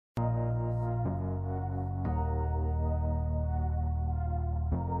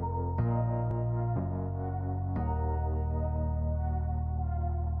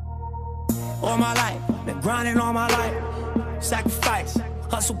All my life, been grinding all my life. Sacrifice,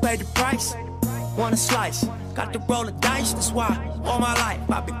 hustle paid the price. Want a slice, got to roll the dice, that's why. All my life,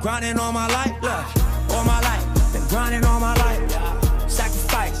 I've been grinding all my life. Look, all my life, been grinding all my life.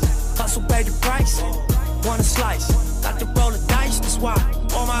 Sacrifice, hustle paid the price. Want a slice, got to roll the dice, that's why.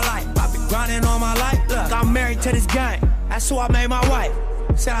 All my life, I've been grinding all my life. Look, I'm married to this game, that's who I made my wife.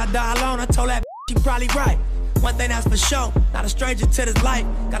 Said I die alone, I told that she probably right. One thing that's for sure, not a stranger to this life.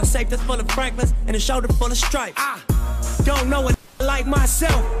 Got a safe that's full of Franklins and a shoulder full of stripes. I don't know a like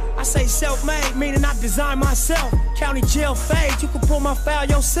myself. I say self-made, meaning I design myself. County jail fade, you can pull my foul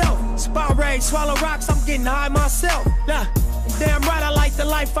yourself. Spot raid, swallow rocks, I'm getting high myself. Nah, damn right I like the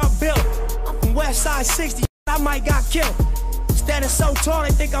life I built. I'm from West Side 60, I might got killed. Standing so tall,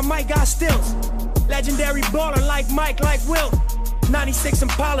 they think I might got stills. Legendary baller like Mike, like Will. 96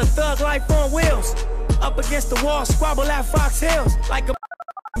 Impala, thug life on wheels. Up against the wall, squabble at Fox Hills. Like a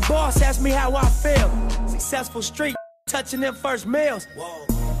boss, ask me how I feel. Successful street, touching them first meals.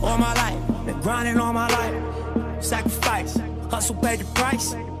 All my life, been grinding all my life. Sacrifice, hustle paid the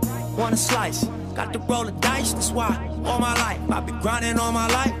price. Want a slice, got to roll the dice, that's why. All my life, I've been grinding all my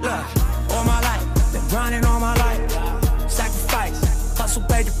life. Look, all my life, been grinding all my life. Sacrifice, hustle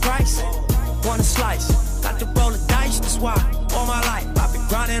paid the price. Want a slice, got to roll the dice, that's why. All my life, I've been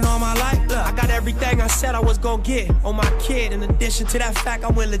grinding all my life. Look, I got everything I said I was gonna get on my kid. In addition to that fact, I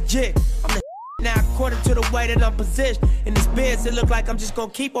went legit. I'm the now according to the way that I'm positioned in this biz, it look like I'm just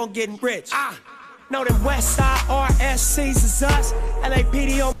gonna keep on getting rich. Know that West Side RSCs is us.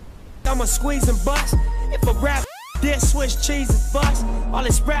 LAPD on I'ma squeeze and bust. If a rap diss, switch cheese and bust. All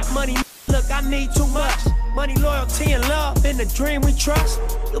this rap money, look, I need too much. Money, loyalty, and love in the dream we trust.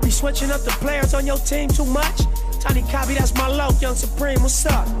 You'll be switching up the players on your team too much. Tiny copy, that's my low, Young Supreme, what's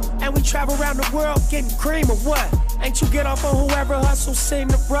up? And we travel around the world getting cream or what? Ain't you get off on whoever hustle seem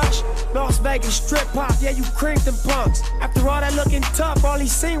to rush? Las Vegas strip pop, yeah, you creamed them punks. After all that looking tough, all he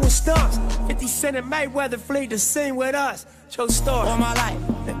seen was stunts. 50 Cent and Mayweather flee the scene with us. True story. All my life,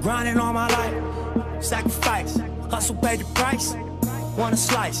 been grinding all my life. Sacrifice, hustle paid the price. Want a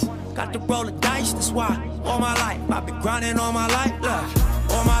slice, got to roll the dice, that's why. All my life, I've been grinding all my life.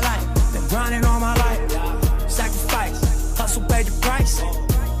 Look, all my life, been grinding all my life. Sacrifice, hustle paid the price.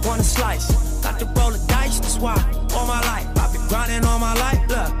 Want a slice, got to roll the dice, that's why. All my life, I've been grinding all my life.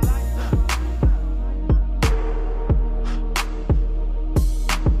 Look.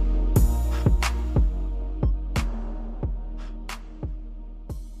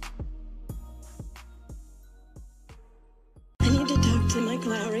 I need to talk to Mike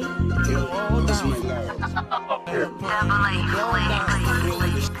Lowry.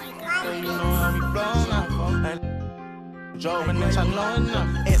 Drove and I know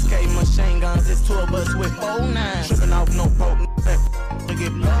enough. SK machine guns, it's 2 of us with 4-9. Tripping off no broke, to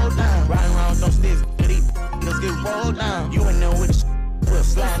get blowed down. Riding around, don't sticks, let's get rolled down. You ain't know with the we'll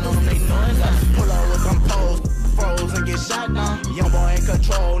slide on them, they know enough. Pull over, compose, froze and get shot down. Youngboy in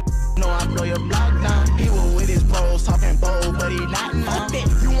control, know I blow your block down. He was with his bros, talking bold, but he not now.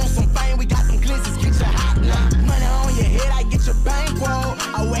 You want some fame, we got them glizzies, get your hot now. Money on your head, I get your bankroll.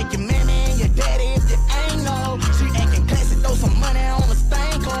 I wake your mammy and your daddy if you ain't know. She acting classy, throw some money on the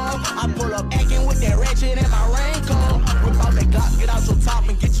stain call. I pull up acting with that ratchet in my raincoat. Whip out that Glock, get out your top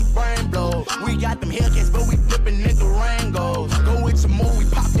and get your brain blow. We got them Hellcats, but we flipping nigga Rangos. Go with your move, we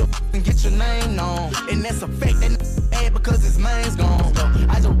pop your and get your name known. And that's a fact, that bad because his man's gone. So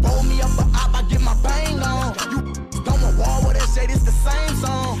I just roll me up a op, I get my bang on. You don't want wall with that shit, it's the same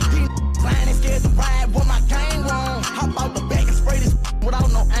song. He lying and scared to ride with my gang wrong. Hop out the back and spray this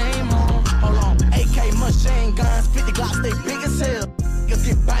without no aim on. Hold on, AK machine guns, 50 Glocks, they big as hell. Niggas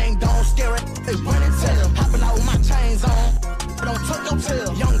get banged on, scare it, they run and tell. Hopping out with my chains on, I don't tuck your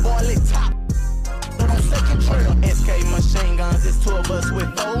tail. Youngboy lit top, no don't second trail. SK machine guns, it's 2 of us with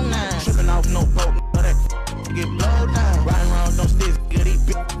 4-9. Tripping off no broke, that get blowed down. Riding around, don't sticks, these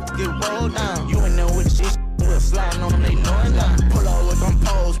get rolled down. You ain't know what shit, we'll sliding on them, they know it now. Pull over,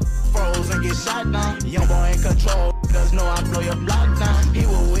 compose, froze and get shot down. Youngboy in control, cause know I blow your block down. He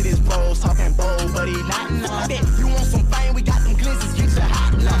was with his bros, talking bold, but he not now. You want some fame, we got them glizzies, get your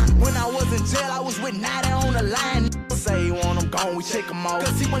hot now. When I was in jail, I was with 90 on the line. Say you want him gone, we check him off,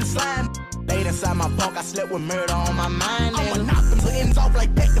 cause he wasn't slime. Laid inside my bunk, I slept with murder on my mind. I'ma knock them to ends off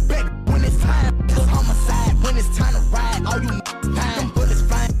like back to back when it's time. Cause homicide, when it's time to ride, all you niggas time. Them bullets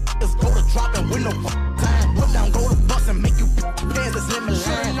flying, just go to dropping with no time. Whip down, go to bust and make you dance this lemon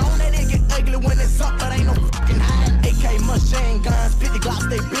line. Know that it get ugly when it's up, but ain't no fucking hide. AK machine guns, 50 Glocks,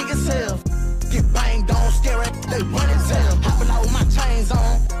 they big as hell. Get banged on, scare it, they run and tell. Hopping out with my chains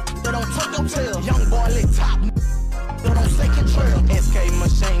on, they don't tuck your tail. Youngboy lit top, they don't second trail. SK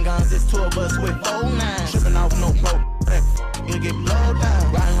machine guns, it's 2 of us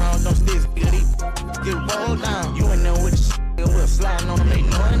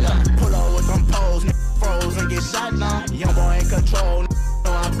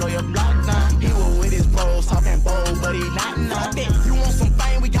blow your block down.